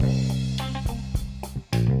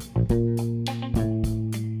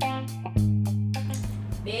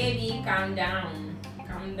calm down.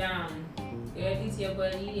 Calm down. It's your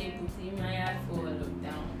body and put in my heart for a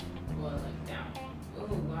lockdown. For a lockdown.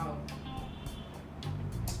 Oh wow.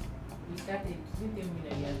 We started. You tell me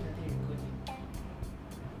that you have started recording.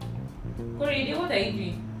 Corey, what are you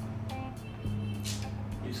doing?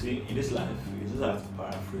 You see, in this life, you just have to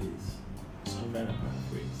paraphrase. So I'm trying to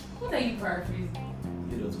paraphrase. What are you paraphrasing?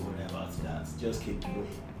 You don't worry about that. Just keep doing it.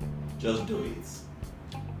 Just do it.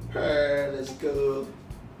 Let's go.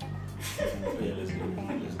 Yeah, let's go.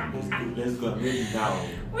 Let's go. Maybe now.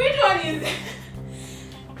 Which one is it?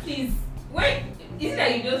 Please, wait. Is it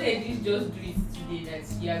that you just said this just do it today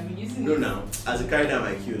that you have been using? No, now. As I carried out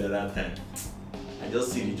my cue at that time, I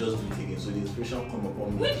just see the just do it again. So the inspiration come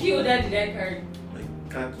upon me. Which cue that did I carry? Like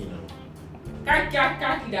khaki now.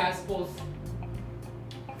 Khaki that I suppose.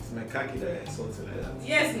 It's my khaki that I something like that.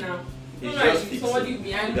 Yes, now. It's No, just if somebody fixing.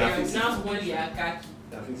 behind me, That I'm fixes now it. somebody are khaki.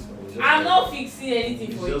 That fix for me. It's just I'm five- not fixing anything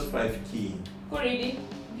It's for you. just 5 key. Corey,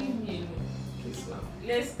 leave me alone. Please now.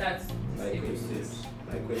 Let's start this Like episode. this.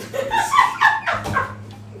 Like this.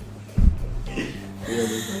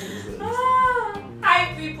 Hi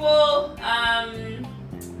people.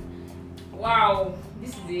 Wow. This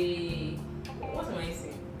is a what am I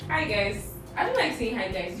saying? Hi guys. I don't like saying hi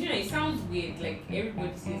guys. You know it sounds weird. Like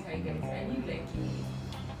everybody says hi guys. I need like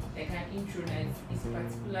an intro that is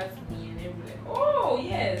particular to me and everybody like, oh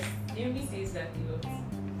yes. Everybody says that a lot.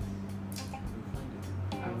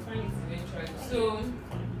 I'll find it eventually. So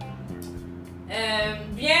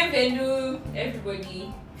bienvenue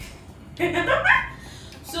everybody.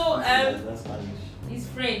 So That's Spanish. it's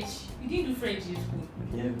French. We didn't do French in school.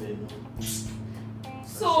 Bienvenue.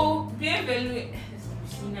 So bienvenue.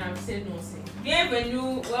 See now I've said nonsense.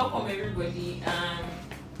 Bienvenue, welcome everybody.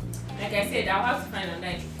 Like I said, I'll have to find a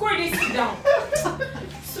night. Corey, sit down.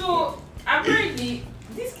 So apparently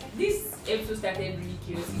this episode started really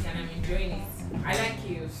chaotic and I'm enjoying it. I like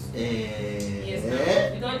chaos. Yes,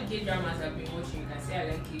 now, with all the K dramas I've been watching, you can say I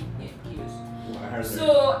like chaos.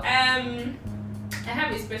 So I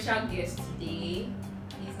have a special guest today.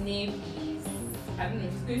 His name is I don't know.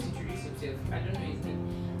 He's going to introduce himself. I don't know his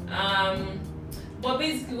name. But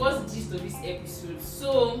basically, what's the gist of this episode?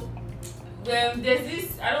 So, there's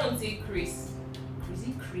this. I don't want to say craze.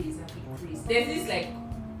 Craze. There's this like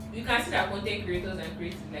you can see that content creators and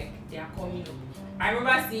creators like they are coming up. I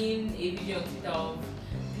remember seeing a video on Twitter of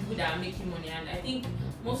people that are making money, and I think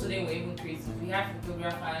most of them were even creators. We had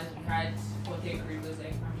photographers, we had content creators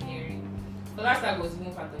like I'm hearing. But last time was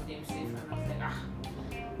even part of them safe, and I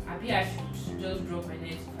was like, I should just drop my 9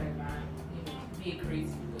 to 5 and be a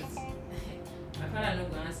creative because my father no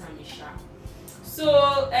go answer me sharp.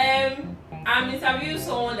 So I'm interviewing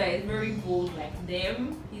someone that is very bold like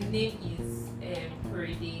them. His name is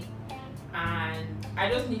Korede, and I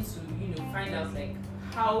just need to find out like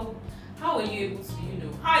how are you able to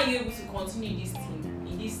how are you able to continue this thing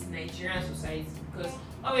in this Nigerian society, because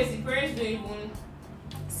obviously parents don't even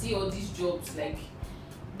see all these jobs. Like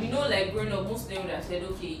like growing up, most of them would have said,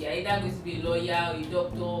 okay, you're either going to be a lawyer or a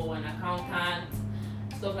doctor or an accountant,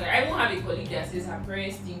 stuff like that. I even have a colleague that says her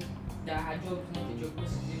parents think that her job is not a job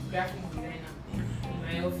because she's a graphic designer in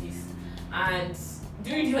my office. And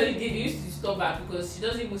during the holiday, they used to stop her because she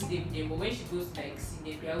doesn't even stay with them. But when she goes to like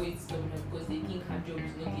see them, they always stop her because they think her job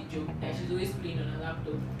is not a job, that she's always playing on her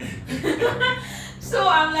laptop. So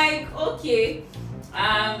I'm like, okay,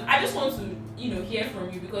 I just want to hear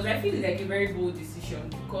from you because I feel it's like a very bold decision,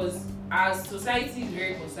 because our society is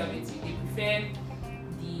very conservative. They prefer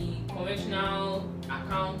the conventional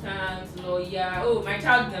accountant, lawyer. Oh, my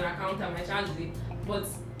child is an accountant, my child is a... But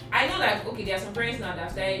I know that, okay, there are some parents now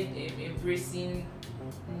that started embracing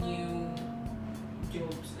new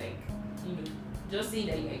jobs, like, just saying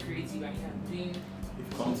that you are creative and you are doing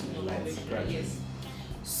something non-conventional. Yes.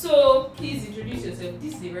 So, please introduce yourself.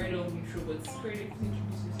 This is a very long intro, but it's great. Please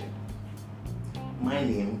introduce yourself.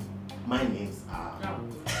 My names are. Oh.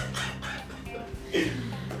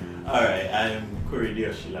 Alright, I'm Korede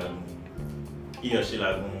Oshilagun.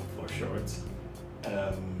 Oshilagun for short.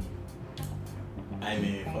 I'm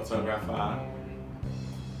a photographer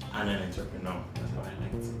and an entrepreneur. That's how I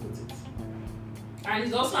like to put it. And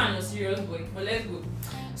he's also an unserious boy. But let's go.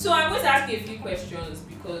 So I'm going to ask you a few questions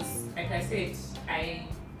because, like I said,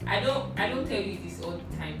 I don't tell you this all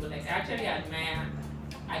the time, but like I actually admire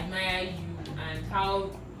you and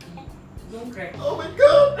how don't cry. Oh my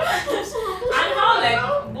god! And how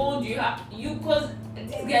like bold you have because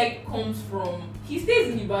this guy comes from, he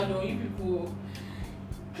stays in Ibadan, you people.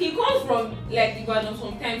 He comes from like Ibadan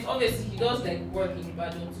sometimes. Obviously he does like work in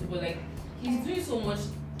Ibadan too, but like he's doing so much,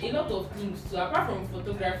 a lot of things too. Apart from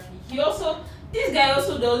photography, this guy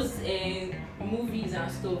also does movies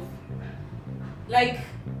and stuff. Like,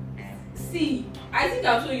 see, I think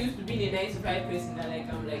I'm so used to being a 9 to 5 person that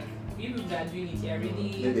like I'm like people that are doing it here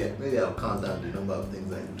really. Maybe I'll count down the number of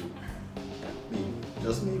things I do. Maybe,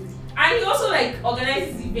 just maybe. And he also like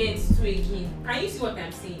organizes events too again. Can you see what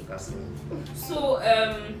I'm saying? That's me. So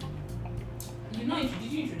did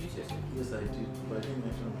you introduce yourself? Yes, I did, but I didn't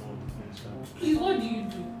mention all the things. Please, what do you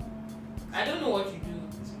do? I don't know what you do.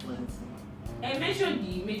 It's plenty. I mentioned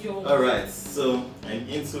the major one. Alright, so I'm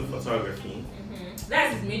into photography.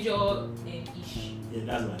 That's his major ish. Yeah,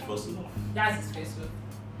 that's my first love. That's his first love.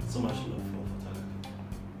 So much love for photography.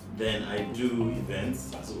 Then I do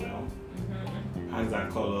events as well. Hands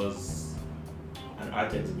and Colors, an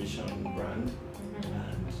art exhibition brand,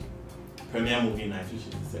 and Premier Movie Night, which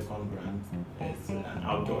is the second brand. It's an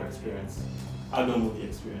outdoor movie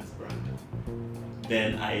experience brand.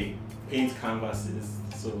 Then I paint canvases,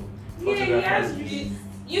 so photographers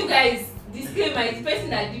you guys, disclaimer, it's the person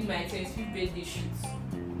that did my 25th birthday shoot.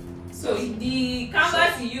 So the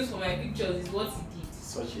canvas he used for my pictures is what he did.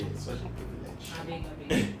 Such a privilege. I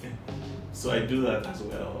beg. So I do that as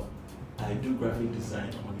well. I do graphic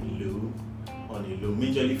design on a low,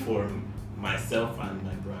 majorly for myself and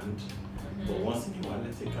my brand. But once in a while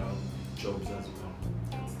I take out jobs as well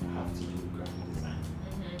that have to do with graphic design.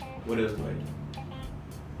 What else do I do?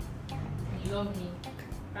 You love me.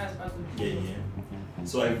 That's part of the Yeah.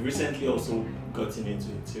 So I've recently also gotten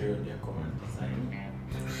into interior decor and design.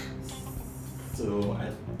 So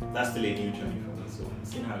that's still a new journey for me. So I'm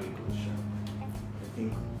seeing how it goes. I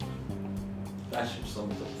think that should sum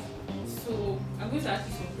it up. So I'm going to ask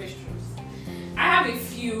you some questions. I have a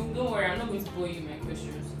few. Don't worry, I'm not going to bore you with my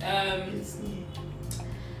questions.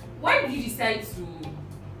 Why did you decide to,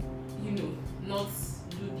 not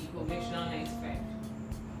do the conventional 9 to 5?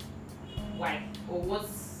 Why? Or what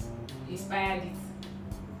inspired it?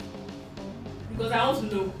 Because I want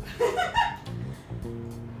to know.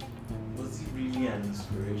 Was it really an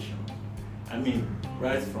inspiration? I mean,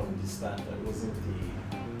 right from the start, I wasn't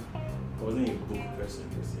a book person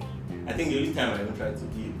per se. I think the only time I even tried to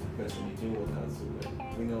be a book person, it didn't work out so well.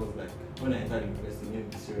 I think I was like, when I entered university, I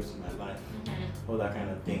needed to be serious with my life, all that kind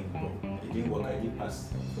of thing. But it didn't work. I did pass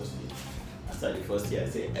the first year. After the first year, I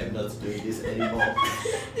said, I'm not doing this anymore.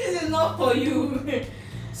 This is not for you.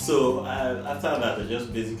 So after that, I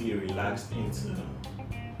just basically relaxed into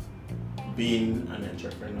being an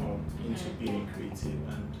entrepreneur, into being a creative,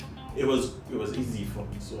 and it was easy for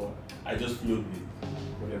me. So I just flowed with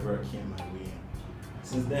whatever came my way.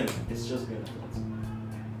 Since then, it's just been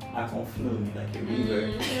I can flow like a river.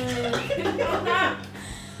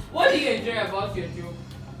 What do you enjoy about your job?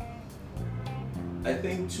 I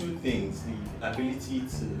think two things: the ability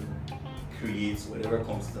to create whatever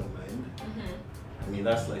comes to mind. I mean,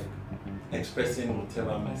 that's like expressing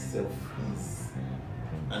whatever myself is,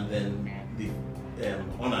 and then the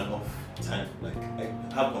on and off time. Like I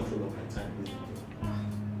have control of my time, basically.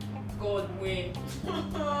 God, when?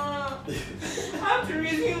 I have to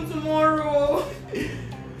resume tomorrow.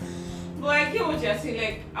 But I get what you're saying.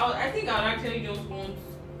 Like, I think I would actually just want.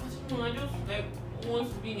 I just like want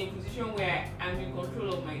to be in a position where I'm in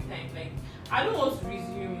control of my time. Like, I don't want to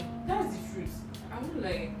resume. That's the truth. I'm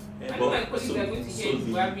like, I know my colleagues are going to hear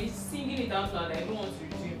it, but I've been singing it out loud. I don't want to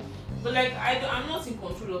resume. But like, I'm not in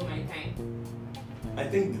control of my time. I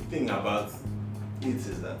think the thing about it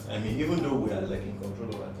is that, I mean, even though we are like in control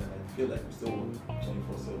of our time, I feel like we still work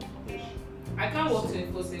 24/7-ish. I can't work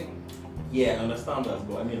 24/7. Yeah, I understand that,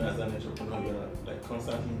 but I mean, as an entrepreneur, you're like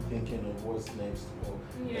constantly thinking of what's next, or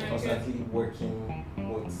you're constantly working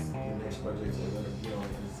what's the next project you're going to be on,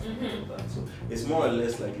 and all that. So it's more or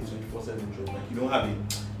less like a 24/7 job. Like you don't have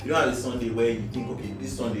a Sunday where you think, okay,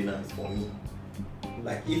 this Sunday now is for me.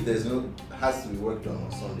 Like if has to be work done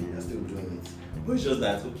on Sunday, you're still doing it. But it's just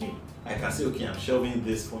that, okay, I can say, okay, I'm shelving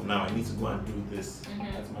this for now. I need to go and do this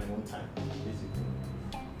at my own time, basically.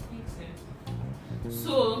 Makes sense.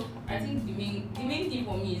 So I think the main thing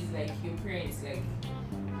for me is like your parents. Like,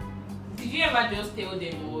 did you ever just tell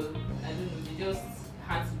them, or I don't know, they just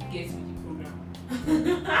had to get with the program,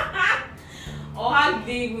 or how did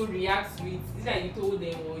they even react to it? Is that you told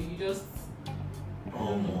them, or you just?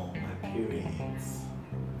 My parents.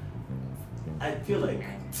 I feel like.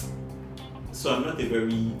 So I'm not a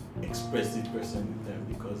very expressive person with them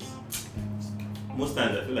because most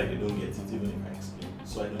times I feel like they don't get it even if I explain.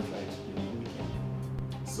 So I don't try to explain when we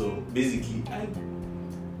can. So basically I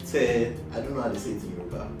don't know how to say it in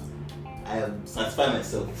Yoruba. I satisfy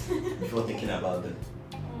myself before thinking about them.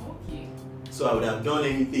 Oh, okay. So I would have done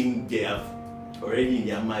anything they have already in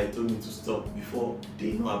their mind told me to stop before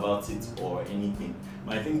they know about it or anything.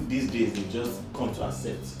 But I think these days they just come to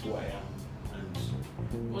accept who I am.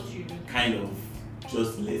 What you do? Kind of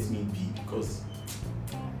just let me be, because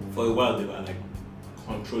for a while they were like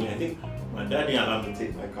controlling. I think my dad didn't allow me to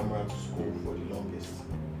take my camera to school for the longest.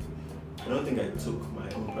 I don't think I took my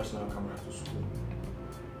own personal camera to school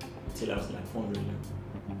till I was like 400.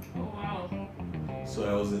 Oh wow. So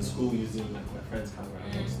I was in school using like my friend's camera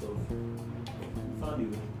and stuff.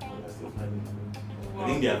 Found it, I still find it. Wow. I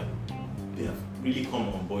think they have really come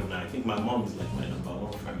on board now. I think my mom is like my number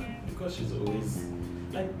one fan because she's always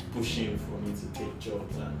like pushing for me to take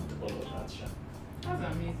jobs and all of that shit.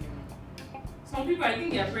 That's amazing. Some people, I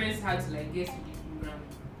think their parents had to like get to the program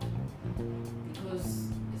because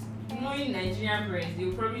knowing Nigerian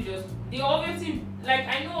parents, they obviously, like,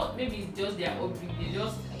 I know maybe it's just their upbringing.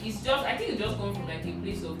 I think it just comes from like a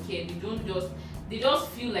place of care. They just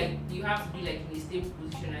feel like you have to be like in a stable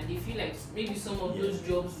position, and they feel like maybe some of those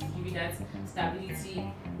jobs will give you that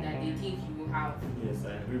stability that they think you will have. Yes,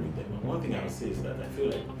 I agree with them. And one thing I would say is that I feel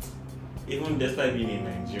like even despite being a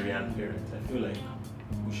Nigerian parent, I feel like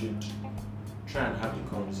we should try and have the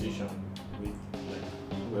conversation with like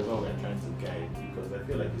whoever we're trying to guide, because I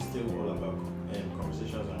feel like it's still all about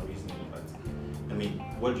conversations and reasoning. But I mean,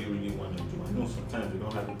 what do you really want to do? I know sometimes we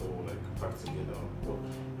don't have it all like packed together, but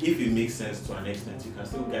if it makes sense to an extent, you can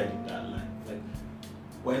still guide in that line. Like,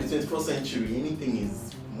 we're in the 21st century, anything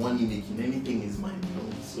is money making, anything is mind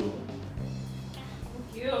blowing. So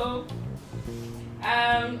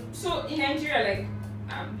so in Nigeria, like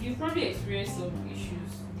you've probably experienced some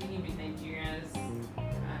issues dealing with Nigerians,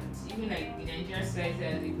 and even like the Nigerian society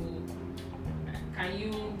as a whole. Can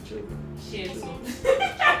you share some?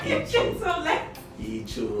 Can you share some like?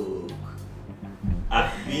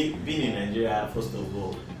 Being in Nigeria, first of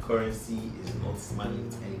all, the currency is not smiling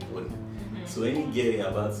at anybody. Mm-hmm. So any gear you're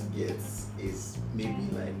about to get is maybe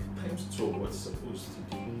like times 2 of what's supposed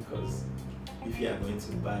to be, because if you are going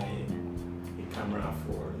to buy a camera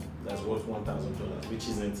that's worth $1,000, which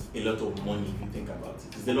isn't a lot of money if you think about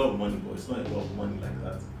it. It's a lot of money, but it's not a lot of money like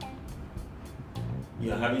that.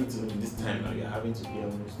 You're having to, in this time now, you're having to pay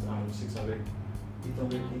almost 600,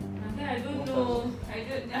 800K. I don't know.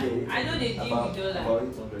 I know they deal with dollar. About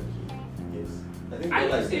 800K. Yes. I think Are you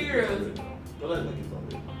dollar is serious? Dollar is like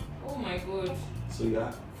 800. Oh my god. So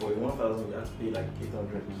for 1,000, you have to pay like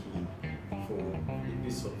 800K for a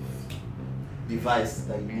piece of device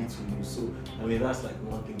that you need to use. So I mean, that's like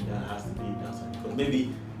one thing that has to be downside, because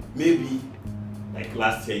maybe like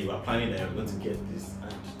last year you were planning that you're going to get this,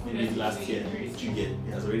 and maybe last year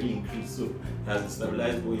it has already increased, so it has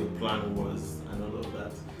stabilized what your plan was and all of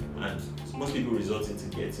that. And most people resort into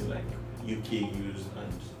getting like UK used,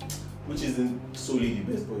 and which isn't solely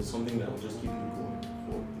the best, but it's something that will just keep you going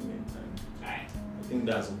for the meantime. I think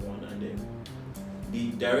that's one. And then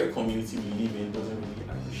the direct community we live in doesn't really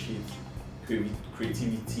appreciate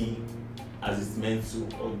creativity as it's meant to,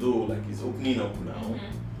 although like it's opening up now,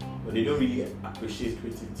 but they don't really appreciate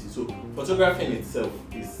creativity. So photography in itself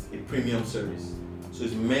is a premium service, so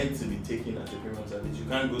it's meant to be taken as a premium service. You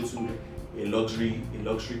can't go to a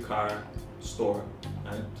luxury car store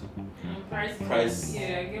and price.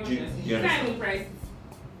 Yeah, I get what you're saying. You can't even price.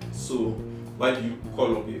 So why do you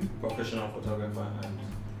call up a professional photographer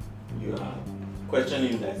and you are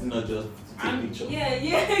questioning that it's not just to take pictures?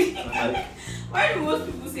 Yeah. Why do most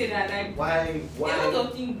people say that? Like, why? A lot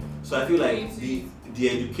of things. So I feel like the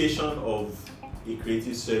education of a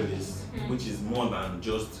creative service, which is more than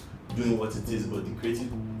just doing what it is, but the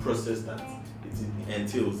creative process that it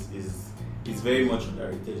entails is very much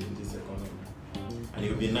underrated in this economy. And it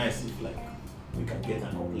would be nice if like we can get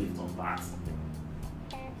an uplift on that.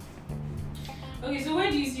 Okay, so where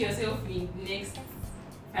do you see yourself in the next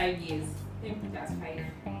 5 years? Let me put that 5.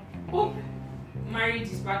 Hope marriage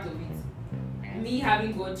is part of it. Me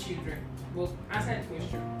having got children. But answer the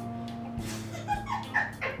question.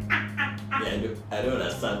 Yeah, I don't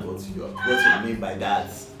understand what you mean by that.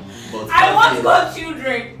 But I want to got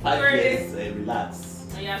children. 5 years, relax.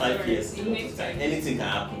 Yeah, 5 years, sorry. anything can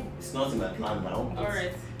happen. It's not in my plan now.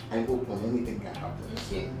 Alright. I'm open, anything can happen.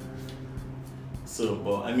 Okay. So,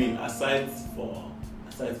 but I mean, aside from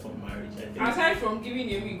marriage, I think. Aside from giving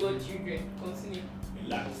a we got children, continue.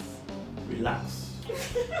 Relax.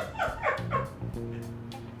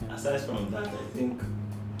 Aside from that, I think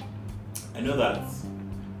I know that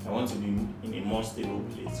I want to be in a more stable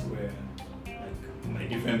place where like my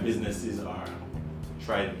different businesses are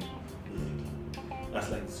thriving. That's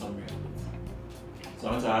like the summary of it. So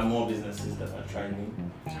I want to have more businesses that are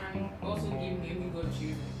thriving. And also give me we got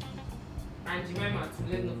children. And Jemima too,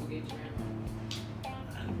 let's not forget Jemima.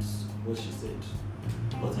 And what she said.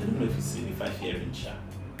 But I don't know if it's in the 5-year range.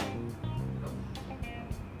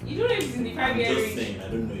 You don't know if it's in the 5-year range? I'm just saying, I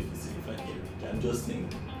don't know if it's in the 5-year range. I'm just saying.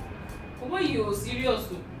 What you serious?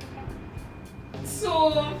 So,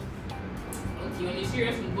 okay, on a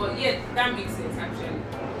serious note, but yeah, that makes sense actually.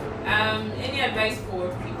 Any advice for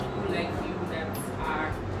people like you that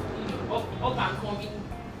are, up and coming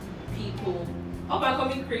people, up and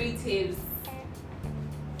coming creatives?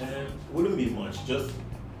 Wouldn't be much. Just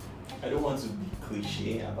I don't want to be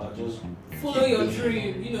cliche about just follow your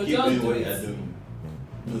dream. Keep just doing do what it. you're doing.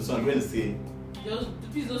 No, so I'm going to say.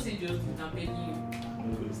 Please don't say just do it. I'm begging you. I'm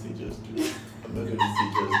not going to say just do it. I'm not going to say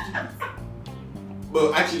just do it.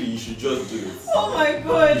 But actually, you should just do it. Oh my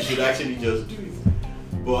god. You should actually just do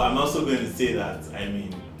it. But I'm also going to say that,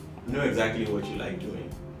 know exactly what you like doing.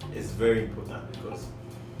 It's very important because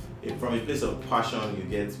from a place of passion, you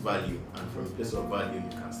get value. And from a place of value, you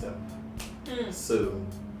can sell. So,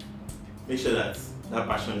 make sure that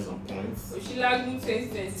passion is on point.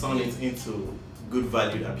 Turn it into good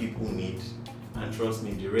value that people need. And trust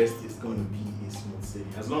me, the rest is going to be a smooth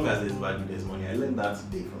sailing. As long as there's value, there's money. I learned that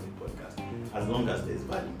today from the podcast. As long as there's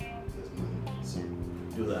value, there's money. So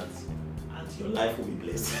do that, and your life will be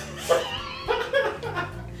blessed.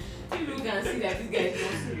 People can see that this guy is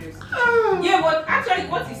not serious. Yeah, but actually,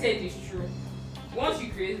 what he said is true. Once you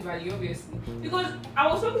create value, obviously, because I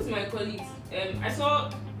was talking to my colleagues. I saw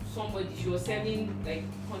somebody. She was selling like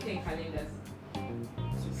content calendars to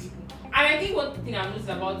people. And I think one thing I've noticed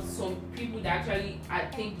about some people that actually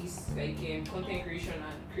take this like content creation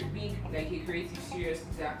and being like a creative serious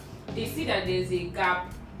is that they see that there's a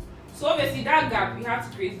gap. So obviously that gap, you have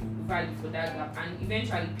to create value for that gap, and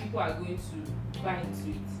eventually people are going to buy into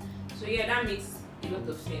it. So yeah, that makes a lot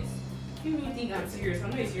of sense. People think I'm serious. I'm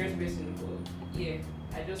not a serious person, but yeah,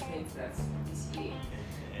 I just learned that this year.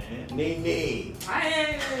 Nay.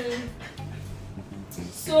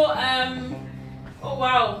 So oh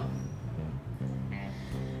wow.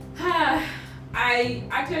 I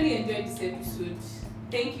actually enjoyed this episode.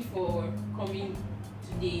 Thank you for coming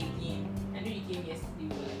today again. I know you came yesterday,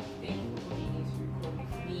 but thank you for coming in to record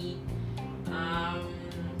with me.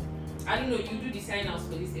 I don't know, you do the sign outs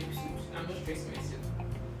for this episode. I'm not stressing myself.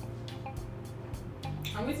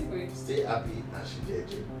 I'm waiting for it. Stay happy and she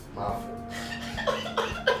get you.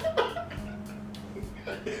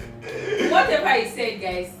 Whatever I said,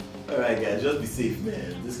 guys. Alright guys, just be safe,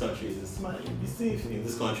 man. This country is smiling. Be safe in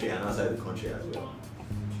this country and outside the country as well.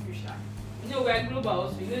 No, we're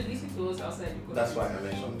global, so you know, listen to us outside the country. That's why I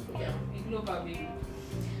mentioned it. Yeah, we're global, baby.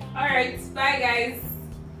 Alright, bye guys.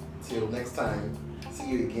 Till next time, see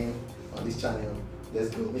you again on this channel. Let's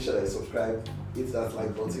go. Make sure that you subscribe, hit that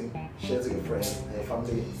like button, share to your friends and your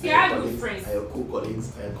family, and your colleagues, and your cool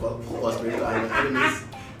colleagues, and your co-conspirator and your enemies.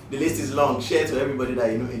 The list is long. Share to everybody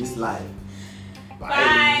that you know in this live. Bye.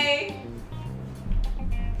 Bye.